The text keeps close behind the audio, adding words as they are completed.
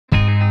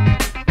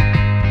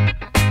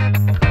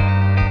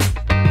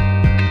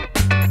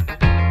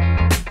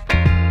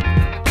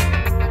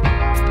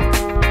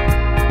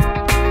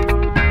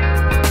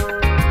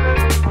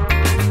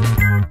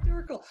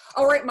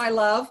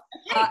love.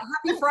 Okay.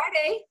 Happy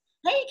Friday.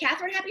 Hey,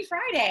 Catherine, happy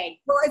Friday.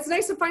 Well, it's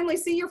nice to finally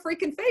see your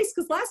freaking face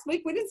because last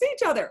week we didn't see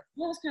each other.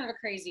 Well, it was kind of a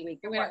crazy week,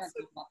 but we're not going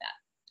to talk about that.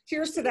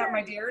 Cheers to that,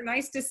 my dear.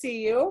 Nice to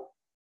see you.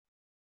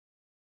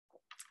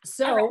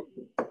 So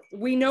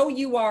we know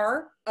you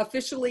are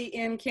officially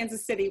in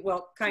Kansas City.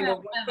 Well, kind of.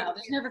 I don't know.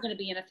 There's never going to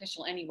be an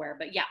official anywhere,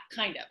 but yeah,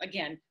 kind of.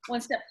 Again,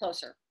 one step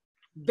closer.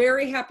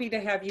 Very happy to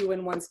have you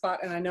in one spot.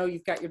 And I know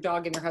you've got your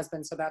dog and your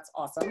husband, so that's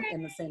awesome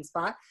in the same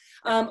spot.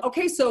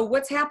 Okay, so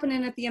what's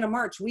happening at the end of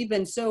March? We've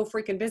been so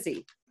freaking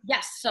busy.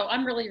 Yes, so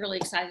I'm really, really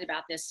excited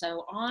about this.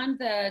 So on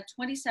the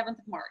 27th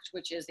of March,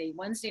 which is a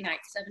Wednesday night,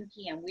 7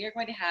 p.m., we are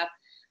going to have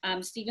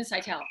Stephen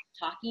Seitel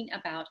talking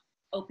about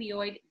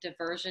opioid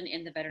diversion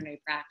in the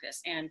veterinary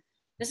practice. And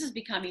this is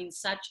becoming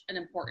such an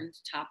important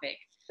topic.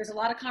 There's a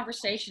lot of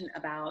conversation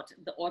about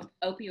the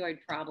opioid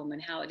problem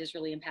and how it is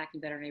really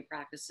impacting veterinary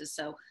practices.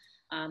 So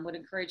would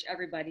encourage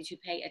everybody to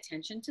pay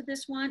attention to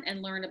this one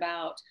and learn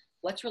about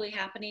what's really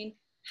happening,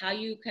 how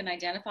you can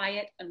identify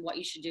it, and what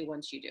you should do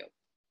once you do.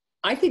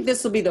 I think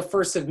this will be the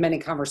first of many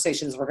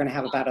conversations we're going to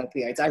have about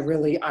opioids. I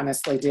really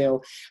honestly do.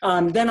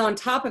 Then on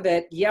top of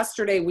it,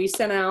 yesterday we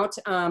sent out,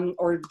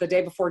 or the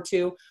day before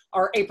too,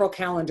 our April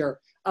calendar.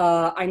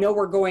 I know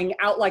we're going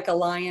out like a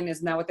lion.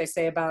 Isn't that what they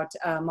say about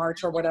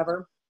March or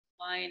whatever?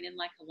 Lion in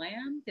like a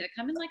lamb? Did it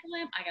come in like a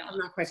lamb? I'm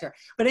not quite sure.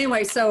 But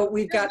anyway, so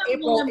we've got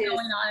April going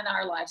on in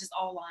our lives. It's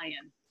all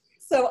lion.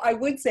 So I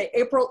would say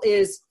April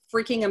is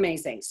freaking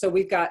amazing. So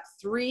we've got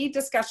 3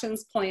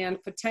 discussions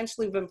planned.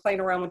 Potentially we've been playing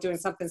around with doing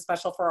something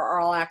special for our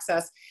all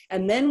access.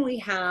 And then we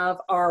have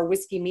our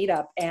whiskey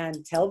meetup,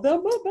 and tell them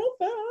about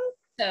that.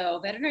 So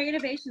Veterinary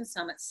Innovation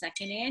Summit,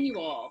 2nd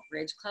annual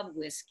Bridge Club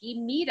Whiskey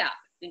Meetup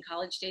in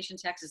College Station,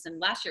 Texas. And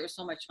last year it was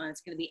so much fun.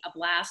 It's going to be a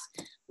blast.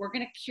 We're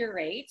going to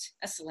curate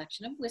a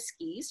selection of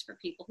whiskeys for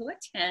people who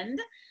attend,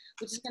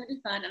 which is going to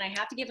be fun. And I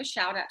have to give a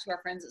shout out to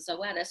our friends at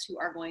Zoetis, who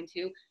are going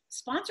to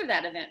sponsor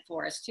that event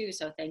for us too.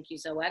 So thank you,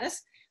 Zoetis.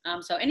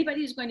 So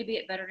anybody who's going to be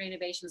at Veterinary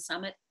Innovation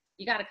Summit,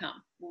 you got to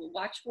come.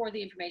 Watch for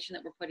the information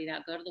that we're putting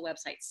out. Go to the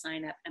website,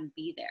 sign up, and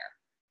be there.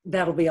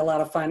 That'll be a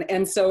lot of fun.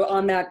 And so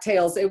on that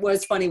tails, it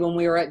was funny when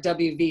we were at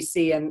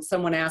WVC and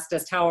someone asked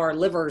us how our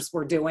livers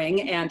were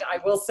doing. And I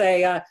will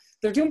say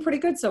they're doing pretty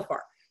good so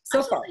far.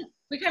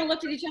 We kind of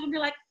looked at each other and we're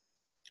like,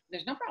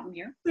 there's no problem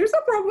here. There's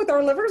no problem with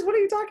our livers. What are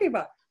you talking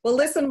about? Well,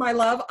 listen, my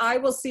love, I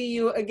will see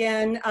you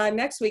again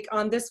next week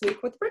on This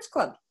Week with Bridge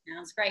Club.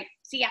 Sounds great.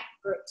 See ya.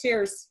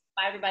 Cheers.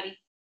 Bye, everybody.